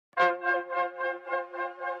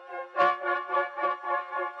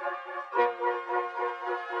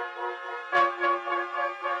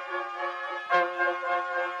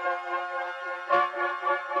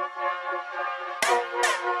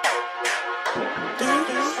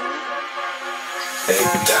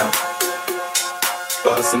take it down.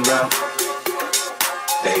 Bustin' round,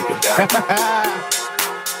 take it down.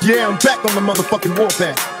 Yeah, I'm back on the motherfucking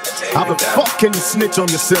warpath. How the fuck can you snitch on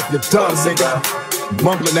yourself, you dumb nigga?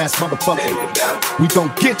 Mumbling ass motherfucker. We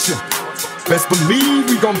gon' get you. Best believe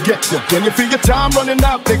we gon' get you. Can you feel your time running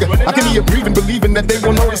out, nigga? I can hear you breathing, believing that they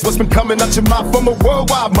won't notice what's been coming out your mouth from a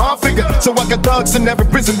worldwide mind figure. So I got thugs in every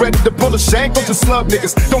prison ready to pull a shank on your slug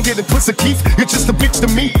niggas. Don't get it twisted, Keith, you're just a bitch to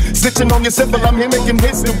me. Snitching on yourself while I'm here making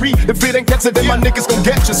history. If it ain't catch it, then my niggas gon'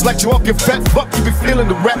 get you. Slack you off your fat fuck, you be feeling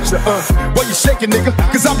the rapture, Why you shaking, nigga?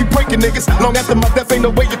 Cause I'll be breaking niggas. Long after my death, ain't no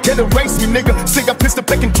way you can erase me, nigga. Sing I pistol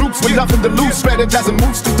picking troops with nothing to lose. Strategizing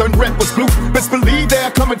moves to turn red was blue. Best believe they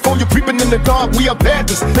are coming for you, creeping in the dark. We are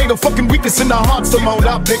badgers. Ain't no fucking weakness in our hearts, come on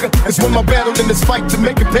out, nigga. It's when my battle in this fight to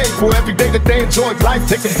make it pay for every day that they enjoy life.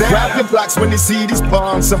 Take it down. Grab your blocks when they see these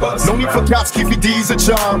pawns. No need for cops, keep your D's a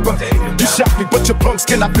charm. You shot me, but your punks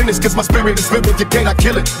cannot finish, cause my spirit is vivid, you cannot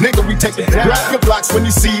kill it. Nigga, we take it down. Grab your blocks when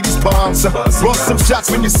you see these pawns. Bust some shots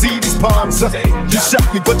when you see these pawns. You shot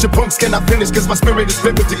me, but your punks cannot finish, cause my spirit is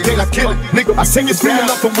vivid, you cannot kill it. Nigga, I seen you screaming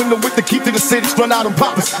out the window with the key to the city, run out on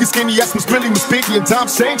poppers. You skinny ass was really was biggie, and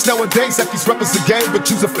times change nowadays. At these rappers the game, but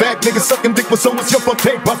you's a fat nigga sucking dick, but so was your fuck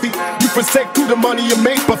tape, Buffy. You forsake through the money you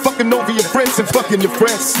make, but fucking over your friends and fucking your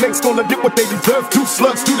friends. Snakes gonna get what they deserve. 2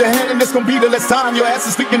 slugs through the head, and it's gonna be the last time your ass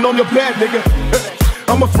is speaking on your bed, nigga.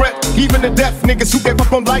 I'm a threat, even the deaf niggas who gave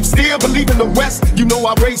up on life still believe in the West. You know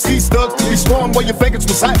I raised these thugs to be strong while your faggots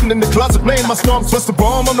was hiding in the closet playing my storms. Plus the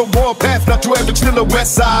bomb on the warpath, not your average killer.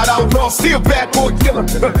 West side outlaw, still bad boy killer.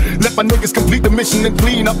 Let my niggas complete the mission and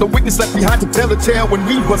clean up the witness left behind to tell a tale when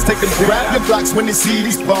we was taking. Grab your blocks when they see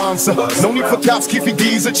these bombs. No need for cops, keep your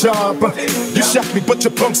D's a charm. You shot me, but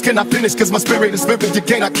your punks cannot finish, cause my spirit is vivid, you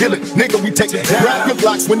cannot kill it. Nigga, we take it down. Grab your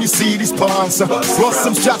blocks when you see these bombs. Bust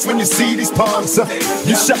some shots when you see these bombs.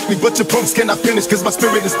 You shot me, but your punks cannot finish, cause my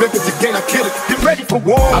spirit is vivid, you cannot kill it. Get ready for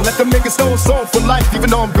war. I let them niggas know it's on for life. Even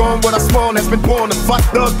though I'm gone, what I spawn has been born to fight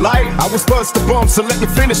thug life. I was first to bomb, so let me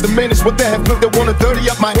finish the minutes. What they have built, they wanna dirty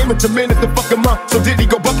up my image a minute to fuck him up. So did he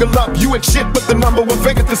go buckle up? You ain't shit, but the number one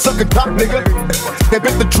figure to suck a cock, nigga. They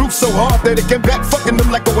bet the truth so hard that it came back fucking them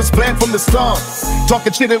like it was planned from the start.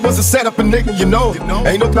 Talking shit, it was a setup, a nigga, you know.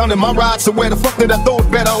 Ain't no clown in my ride, so where the fuck did I throw it?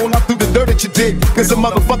 Better own up through the dirt that you did, cause a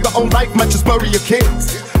motherfucker on life might just bury your kids.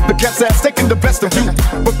 The cat's ass taking the best of you,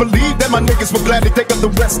 but believe that my niggas will gladly take up the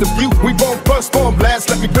rest of you. We born first, born blast,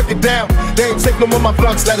 let me break it down. They ain't take no more my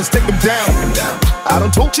blocks, let us take them down. I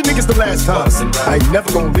done told you niggas the last time, I ain't never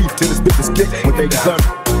gonna leave till this bitches get what they deserve.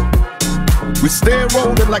 We stay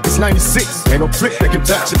rolling like it's 96, ain't no trick that can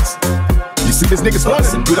touch us. You see these niggas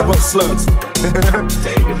running, good up on slugs.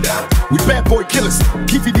 We bad boy killers,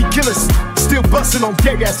 KVD killers, still busting on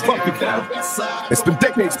gay ass fucking. It's been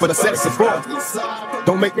decades, but I said it's a fraud.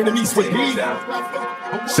 Don't make enemies with me.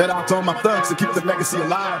 Shout out to all my thugs to keep the legacy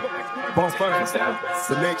alive. Born first,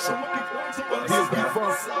 the nation. He'll be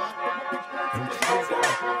first.